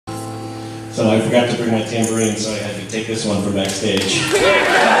So I forgot to bring my tambourine, so I had to take this one from backstage.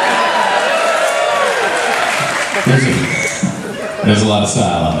 There's a lot of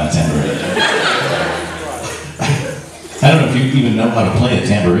style on that tambourine. I don't know if you even know how to play a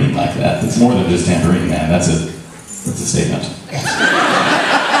tambourine like that. It's more than just tambourine, man. That's a statement.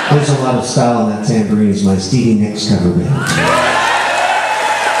 There's a lot of style on that tambourine. It's my Stevie Nicks cover band.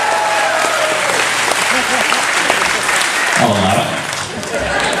 I'll allow it.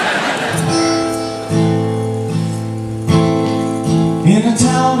 In a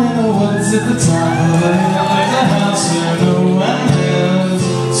town in the woods at the top of a hill, there's a house where no one lives.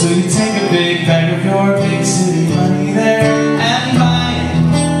 So you take a big bag of your big city money there and buy it.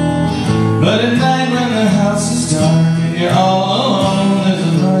 But at night when the house is dark and you're all alone, there's a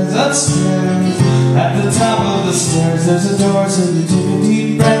noise upstairs. At the top of the stairs there's a door, so you take a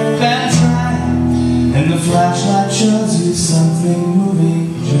deep breath and try. And the flashlight shows you something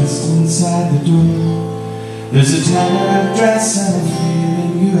moving just inside the door. There's a tattered dress and a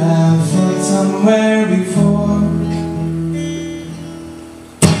feeling you have felt somewhere before.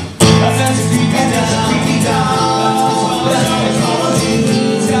 There's a creepy doll that always follows you.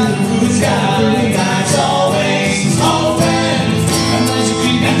 It's got a pretty eyes always open. And there's a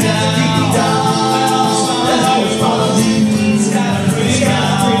creepy doll that always follows you. It's got a pretty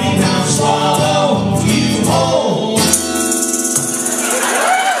mouth, swallow you whole.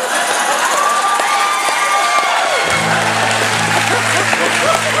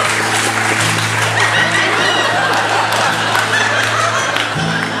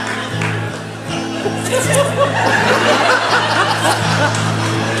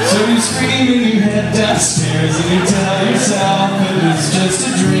 So you scream and you head downstairs and you tell yourself it was just a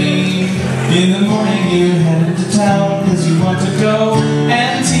dream. In the morning you head into town cause you want to go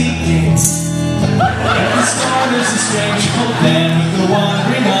antiquing. At the store there's a strange old man with a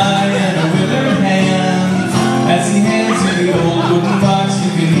wandering eye and a withered hand. As he hands you the old wooden box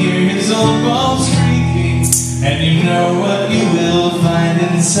you can hear his old bones creaking. And you know what you will find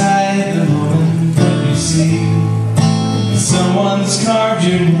inside the moment that you see. Someone's carved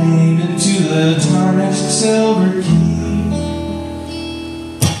your name into the tarnished silver key.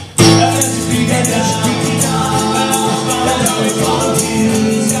 There's a creepy doll that always follows you.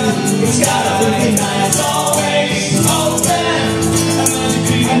 It's got a pretty eyes always open.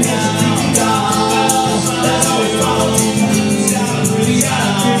 And there's a creepy doll that always follows you. It's got a pretty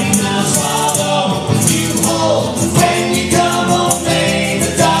mouth, swallow you whole. When you come home late,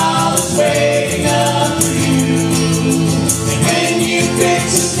 the doll is waiting up for you. Fix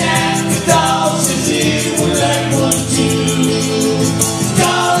a snack, the doll says it will learn what to do. The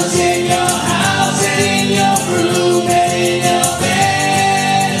doll is in your house and in your room and in your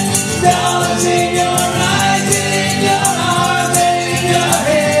bed. The doll is in your eyes and in your arms and in your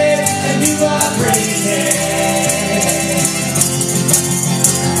head. And you are crazy.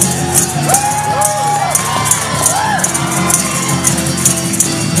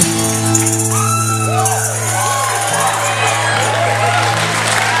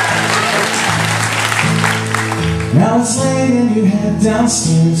 Now it's late and you head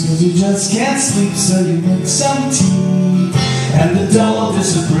downstairs cause you just can't sleep, so you make some tea. And the doll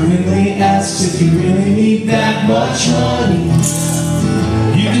disapprovingly asks if you really need that much money.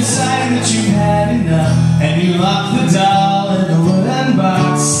 You decide that you've had enough and you lock the doll in a wooden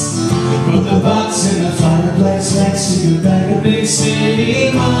box. Put the box in the fireplace next to your bag of big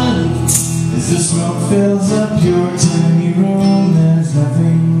city money. As the smoke fills up your tiny room, there's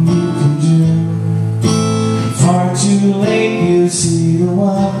nothing you can do. Far too late, you see the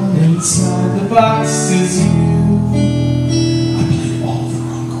one inside the box is you. I played all the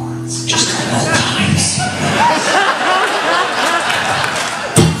wrong chords, just at all times.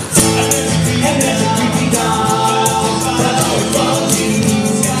 And there's a creepy doll that always follows you.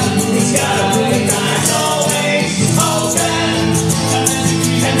 It's got a pretty eyes always open.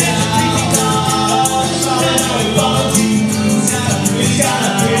 And there's a creepy doll that always follows you. It's got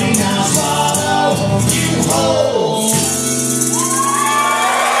a pretty mouth, swallow you whole.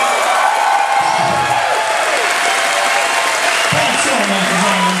 Thanks so much,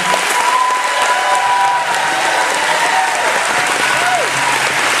 man.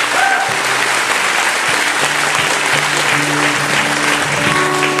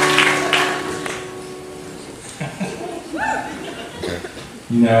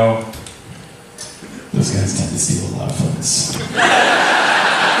 You know, those guys tend to steal a lot of folks.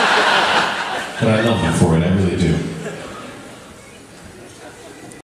 But I love them for it, I really do.